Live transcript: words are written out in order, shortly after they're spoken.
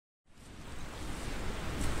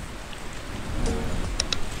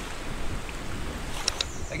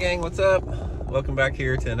gang, what's up? Welcome back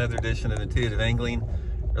here to another edition of Intuitive Angling.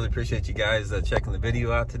 Really appreciate you guys checking the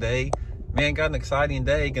video out today. Man, got an exciting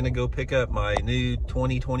day. Gonna go pick up my new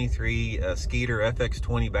 2023 Skeeter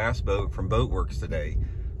FX20 bass boat from Boatworks today.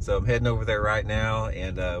 So I'm heading over there right now,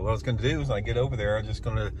 and what I was gonna do is when I get over there, I'm just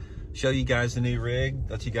gonna show you guys the new rig,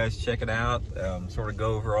 let you guys check it out, sort of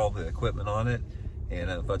go over all the equipment on it. And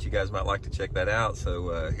I thought you guys might like to check that out.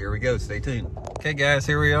 So here we go, stay tuned. Okay guys,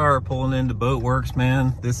 here we are pulling into Boatworks,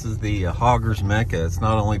 man. This is the Hogger's Mecca. It's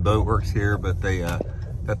not only Boatworks here, but they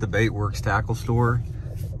got the Baitworks tackle store.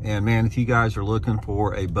 And man, if you guys are looking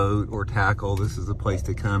for a boat or tackle, this is the place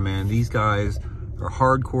to come in. These guys are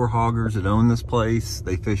hardcore hoggers that own this place.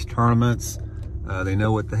 They fish tournaments. They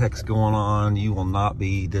know what the heck's going on. You will not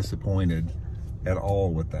be disappointed at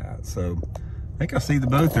all with that. So I think I see the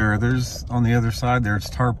boat there. There's on the other side there, it's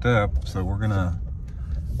tarped up. So we're gonna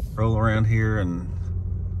roll around here and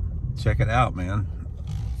check it out, man.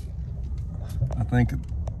 I think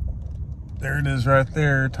there it is right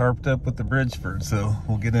there, tarped up with the Bridgeford. So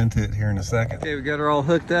we'll get into it here in a second. Okay, we got her all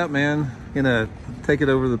hooked up, man. Gonna take it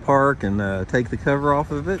over to the park and take the cover off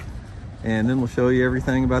of it. And then we'll show you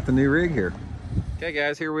everything about the new rig here. Okay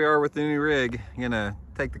guys, here we are with the new rig. I'm gonna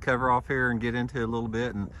take the cover off here and get into it a little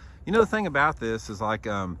bit. And you know, the thing about this is like,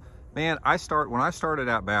 man, when I started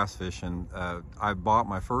out bass fishing, I bought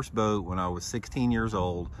my first boat when I was 16 years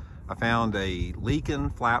old. I found a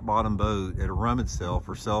leaking flat bottom boat at a rummage sale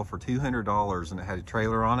for $200, and it had a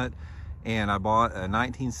trailer on it. And I bought a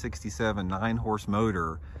 1967 9-horse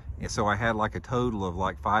motor. And so I had like a total of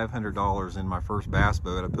like $500 in my first bass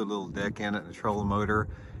boat. I put a little deck in it and a trolling motor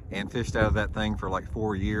and fished out of that thing for like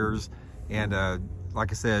 4 years. And like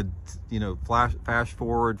I said, you know, fast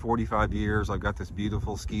forward 45 years, I've got this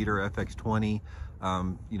beautiful Skeeter FX20.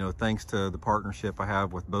 You know, thanks to the partnership I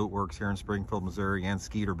have with Boatworks here in Springfield, Missouri, and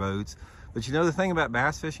Skeeter Boats. But you know, the thing about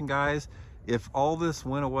bass fishing, guys, if all this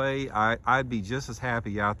went away, I'd be just as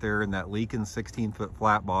happy out there in that leaking 16-foot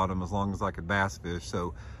flat bottom as long as I could bass fish.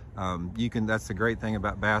 So that's the great thing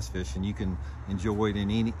about bass fishing. You can enjoy it in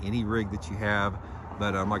any rig that you have.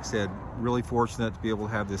 But like I said, really fortunate to be able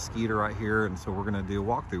to have this Skeeter right here, and so we're gonna do a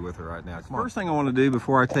walkthrough with her right now. First thing I wanna do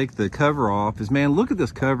before I take the cover off is, man, look at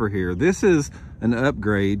this cover here. This is an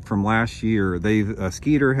upgrade from last year.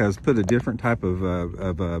 Skeeter has put a different type of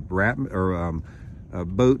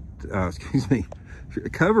boat, excuse me,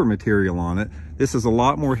 cover material on it. This is a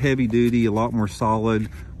lot more heavy duty, a lot more solid.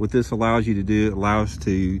 What this allows you to do, it allows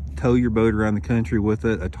to tow your boat around the country with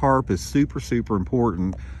it. A tarp is super, super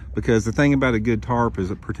important, because the thing about a good tarp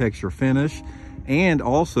is it protects your finish, and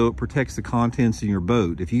also it protects the contents in your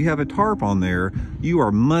boat. If you have a tarp on there, you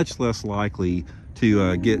are much less likely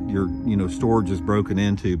to get your storages broken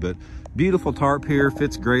into. But beautiful tarp here,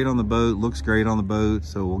 fits great on the boat, looks great on the boat.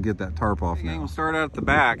 So we'll get that tarp off now. We'll start out at the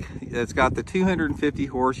back. It's got the 250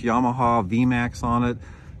 horse Yamaha VMAX on it.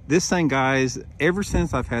 This thing, guys, ever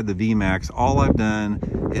since I've had the VMAX, all I've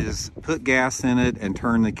done is put gas in it and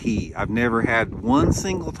turn the key. I've never had one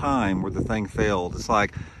single time where the thing failed. It's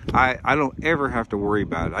like, I don't ever have to worry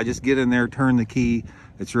about it. I just get in there, turn the key,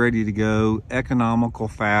 it's ready to go, economical,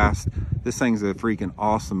 fast. This thing's a freaking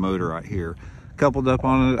awesome motor right here. Coupled up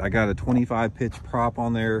on it, I got a 25 pitch prop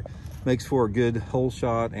on there. Makes for a good hole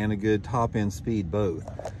shot and a good top end speed both.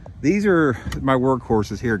 These are my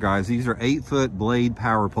workhorses here, guys. These are 8-foot blade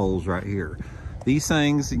power poles right here. These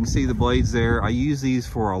things, you can see the blades there. I use these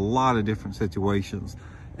for a lot of different situations.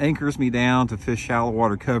 Anchors me down to fish shallow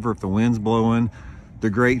water cover if the wind's blowing.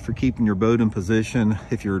 They're great for keeping your boat in position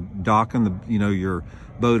if you're docking your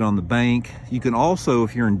boat on the bank. You can also,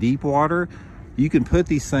 if you're in deep water, you can put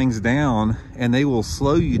these things down and they will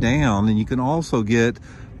slow you down, and you can also get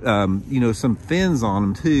some fins on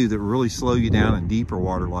them too that really slow you down in deeper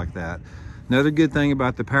water like that. Another good thing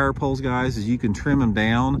about the power poles, guys, is you can trim them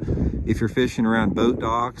down if you're fishing around boat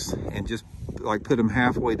docks, and just like put them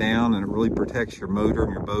halfway down, and it really protects your motor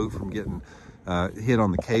and your boat from getting hit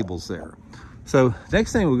on the cables there. So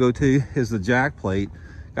next thing we'll go to is the jack plate.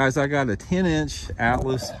 Guys, I got a 10-inch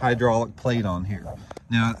Atlas hydraulic plate on here.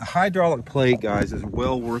 Now, a hydraulic plate, guys, is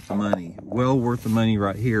well worth the money. Well worth the money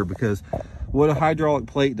right here, because what a hydraulic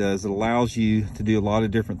plate does, it allows you to do a lot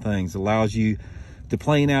of different things. It allows you to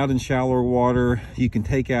plane out in shallower water. You can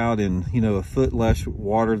take out in, a foot less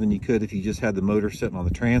water than you could if you just had the motor sitting on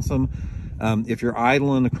the transom. If you're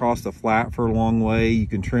idling across the flat for a long way, you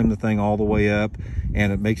can trim the thing all the way up,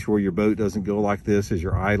 and it makes sure your boat doesn't go like this as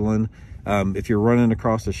you're idling. If you're running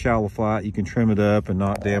across a shallow flat, you can trim it up and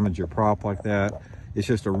not damage your prop like that. It's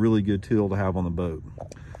just a really good tool to have on the boat.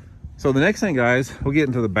 So the next thing, guys, we'll get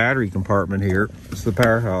into the battery compartment here. It's the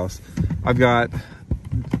powerhouse. I've got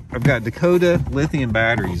I've got Dakota lithium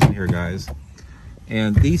batteries in here, guys.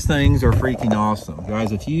 And these things are freaking awesome.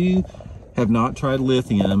 Guys, if you have not tried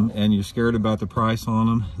lithium and you're scared about the price on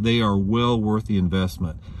them, they are well worth the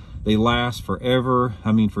investment. They last forever.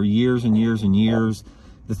 I mean, for years and years and years.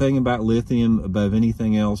 The thing about lithium above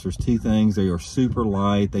anything else, there's two things. They are super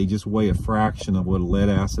light. They just weigh a fraction of what a lead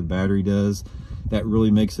acid battery does. That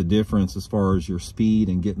really makes a difference as far as your speed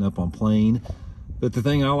and getting up on plane. But the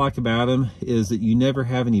thing I like about them is that you never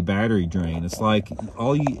have any battery drain. It's like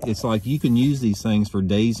you can use these things for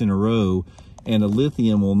days in a row, and the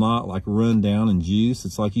lithium will not like run down in juice.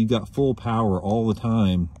 It's like you've got full power all the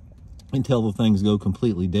time until the things go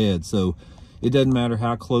completely dead. So it doesn't matter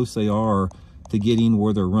how close they are to getting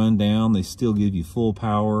where they're run down, they still give you full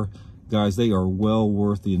power. Guys, they are well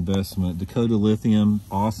worth the investment. Dakota Lithium,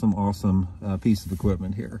 awesome piece of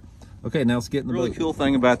equipment here. Okay, now let's get in the boat. The really cool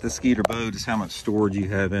thing about the Skeeter boat is how much storage you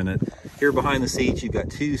have in it. Here behind the seats, you've got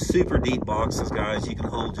two super deep boxes, guys. You can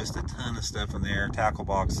hold just a ton of stuff in there, tackle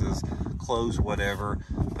boxes, clothes, whatever.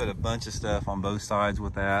 Put a bunch of stuff on both sides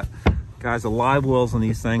with that. Guys, the live wells on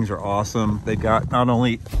these things are awesome. They've got not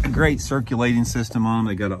only a great circulating system on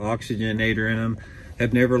them, they got an oxygenator in them.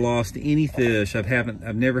 Have never lost any fish.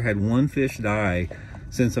 I've never had one fish die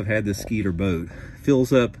since I've had this Skeeter boat.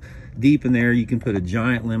 Fills up deep in there. You can put a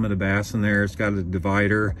giant limit of bass in there. It's got a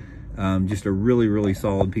divider. Just a really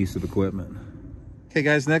solid piece of equipment. Okay,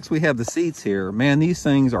 guys, next we have the seats here. Man, these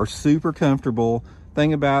things are super comfortable.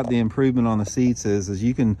 Thing about the improvement on the seats is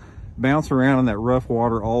you can bounce around in that rough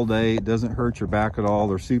water all day. It doesn't hurt your back at all.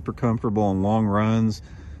 They're super comfortable on long runs.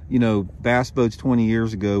 You know, bass boats 20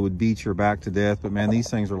 years ago would beat your back to death, but man, these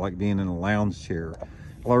things are like being in a lounge chair.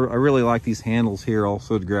 I really like these handles here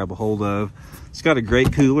also to grab a hold of. It's got a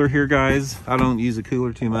great cooler here, guys. I don't use a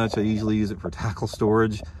cooler too much. I usually use it for tackle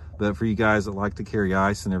storage, but for you guys that like to carry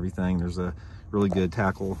ice and everything, there's a really good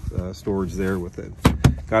tackle storage there with it.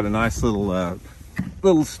 Got a nice little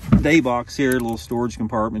day box here, little storage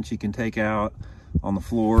compartment you can take out on the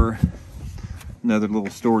floor. Another little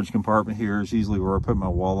storage compartment here is usually where I put my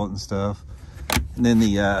wallet and stuff. And then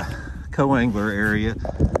the co-angler area,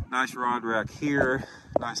 nice rod rack here,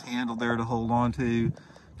 nice handle there to hold on to.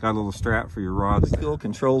 Got a little strap for your rods. Fuel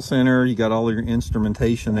control center, you got all your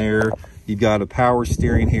instrumentation there. You've got a power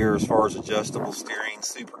steering here as far as adjustable steering,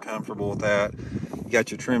 super comfortable with that. You got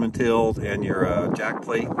your trim and tilt and your jack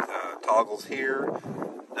plate toggles here.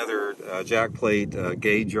 Another jack plate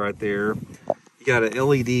gauge right there. You got an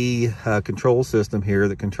LED control system here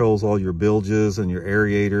that controls all your bilges and your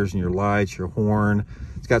aerators and your lights, your horn.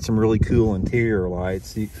 It's got some really cool interior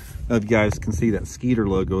lights. I don't know if you guys can see that Skeeter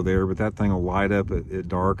logo there, but that thing will light up at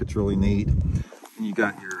dark. It's really neat. And you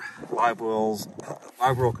got your live well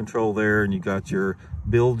control there, and you got your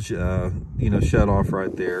bilge, shut off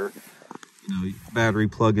right there. Battery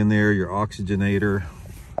plug in there, your oxygenator,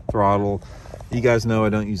 throttle. You guys know I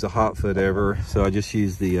don't use a hot foot ever, so I just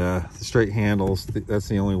use the straight handles. That's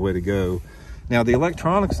the only way to go. Now the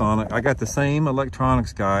electronics on it, I got the same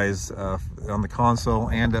electronics, guys, on the console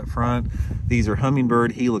and up front. These are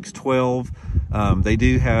Humminbird Helix 12. They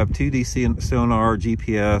do have 2D sonar,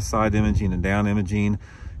 GPS, side imaging, and down imaging.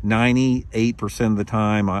 98% of the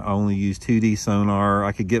time, I only use 2D sonar.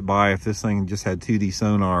 I could get by if this thing just had 2D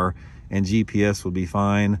sonar, and GPS would be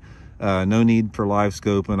fine. No need for live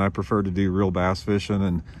scoping. I prefer to do real bass fishing,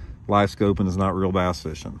 and live scoping is not real bass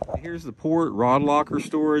fishing. Here's the port rod locker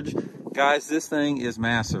storage. Guys, this thing is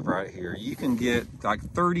massive right here. You can get like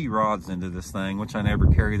 30 rods into this thing, which I never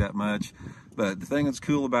carry that much. But the thing that's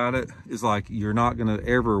cool about it is like you're not gonna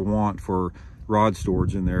ever want for rod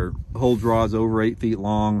storage in there. It holds rods over 8 feet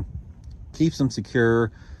long, keeps them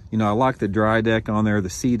secure. I like the dry deck on there, the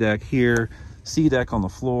sea deck here. Sea deck on the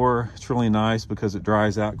floor. It's really nice because it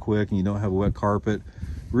dries out quick and you don't have a wet carpet.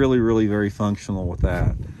 Really very functional with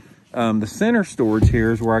that. The center storage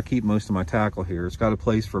here is where I keep most of my tackle here. It's got a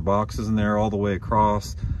place for boxes in there all the way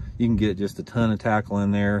across. You can get just a ton of tackle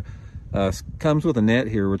in there. Comes with a net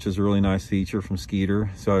here, which is a really nice feature from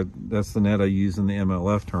Skeeter. So that's the net I use in the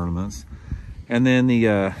MLF tournaments. And then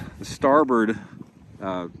the starboard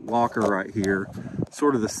locker right here,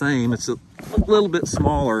 sort of the same. It's a little bit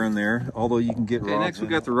smaller in there, although you can get rods. Okay, next we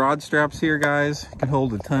got the rod straps here, guys. You can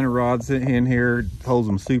hold a ton of rods in here. It holds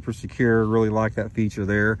them super secure. Really like that feature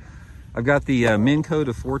there. I've got the Minn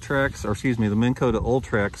Kota Fortrex, or excuse me, the Minn Kota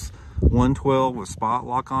Ultrex 112 with spot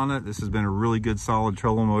lock on it. This has been a really good solid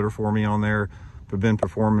trolling motor for me on there. I've been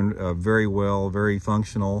performing very well, very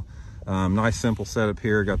functional. Nice simple setup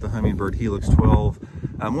here. Got the Humminbird Helix 12.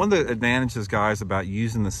 One of the advantages, guys, about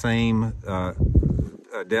using the same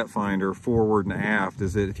depth finder forward and aft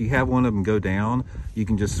is that if you have one of them go down, you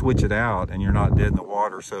can just switch it out and you're not dead in the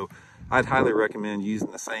water. So I'd highly recommend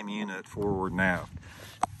using the same unit forward and aft.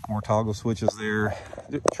 More toggle switches there.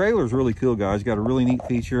 The trailer's really cool, guys. Got a really neat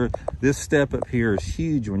feature. This step up here is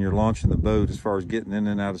huge when you're launching the boat as far as getting in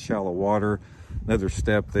and out of shallow water. Another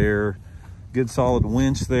step there. Good solid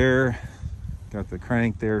winch there. Got the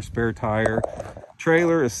crank there, spare tire.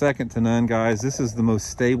 Trailer is second to none, guys. This is the most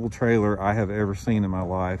stable trailer I have ever seen in my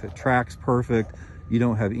life. It tracks perfect. You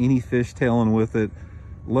don't have any fishtailing with it.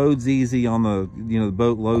 Loads easy on the, the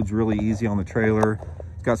boat loads really easy on the trailer.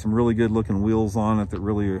 It's got some really good looking wheels on it that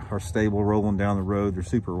really are stable rolling down the road. They're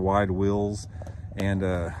super wide wheels, and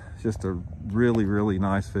just a really, really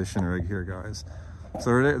nice fishing rig here, guys.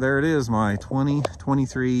 So there it is, my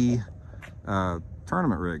 2023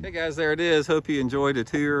 tournament rig. Hey guys, there it is. Hope you enjoyed a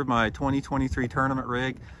tour of my 2023 tournament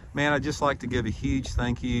rig. Man, I'd just like to give a huge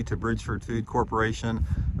thank you to Bridgeford Food Corporation.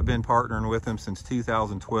 I've been partnering with them since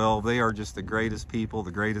 2012. They are just the greatest people,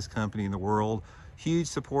 the greatest company in the world. Huge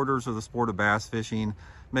supporters of the sport of bass fishing.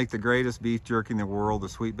 Make the greatest beef jerky in the world, the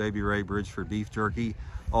Sweet Baby Ray Bridgeford beef jerky.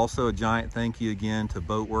 Also a giant thank you again to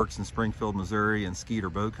Boatworks in Springfield, Missouri, and Skeeter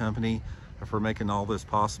Boat Company for making all this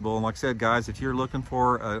possible. And like I said, guys, if you're looking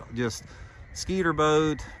for just Skeeter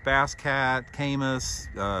boat, Bass Cat, Camus,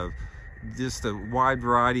 just a wide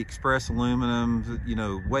variety, express aluminum,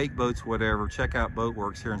 wake boats, whatever, check out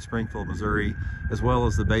Boatworks here in Springfield, Missouri, as well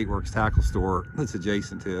as the Baitworks tackle store that's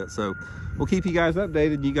adjacent to it. So we'll keep you guys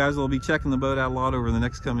updated. You guys will be checking the boat out a lot over the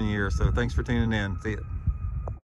next coming year. So thanks for tuning in. See ya.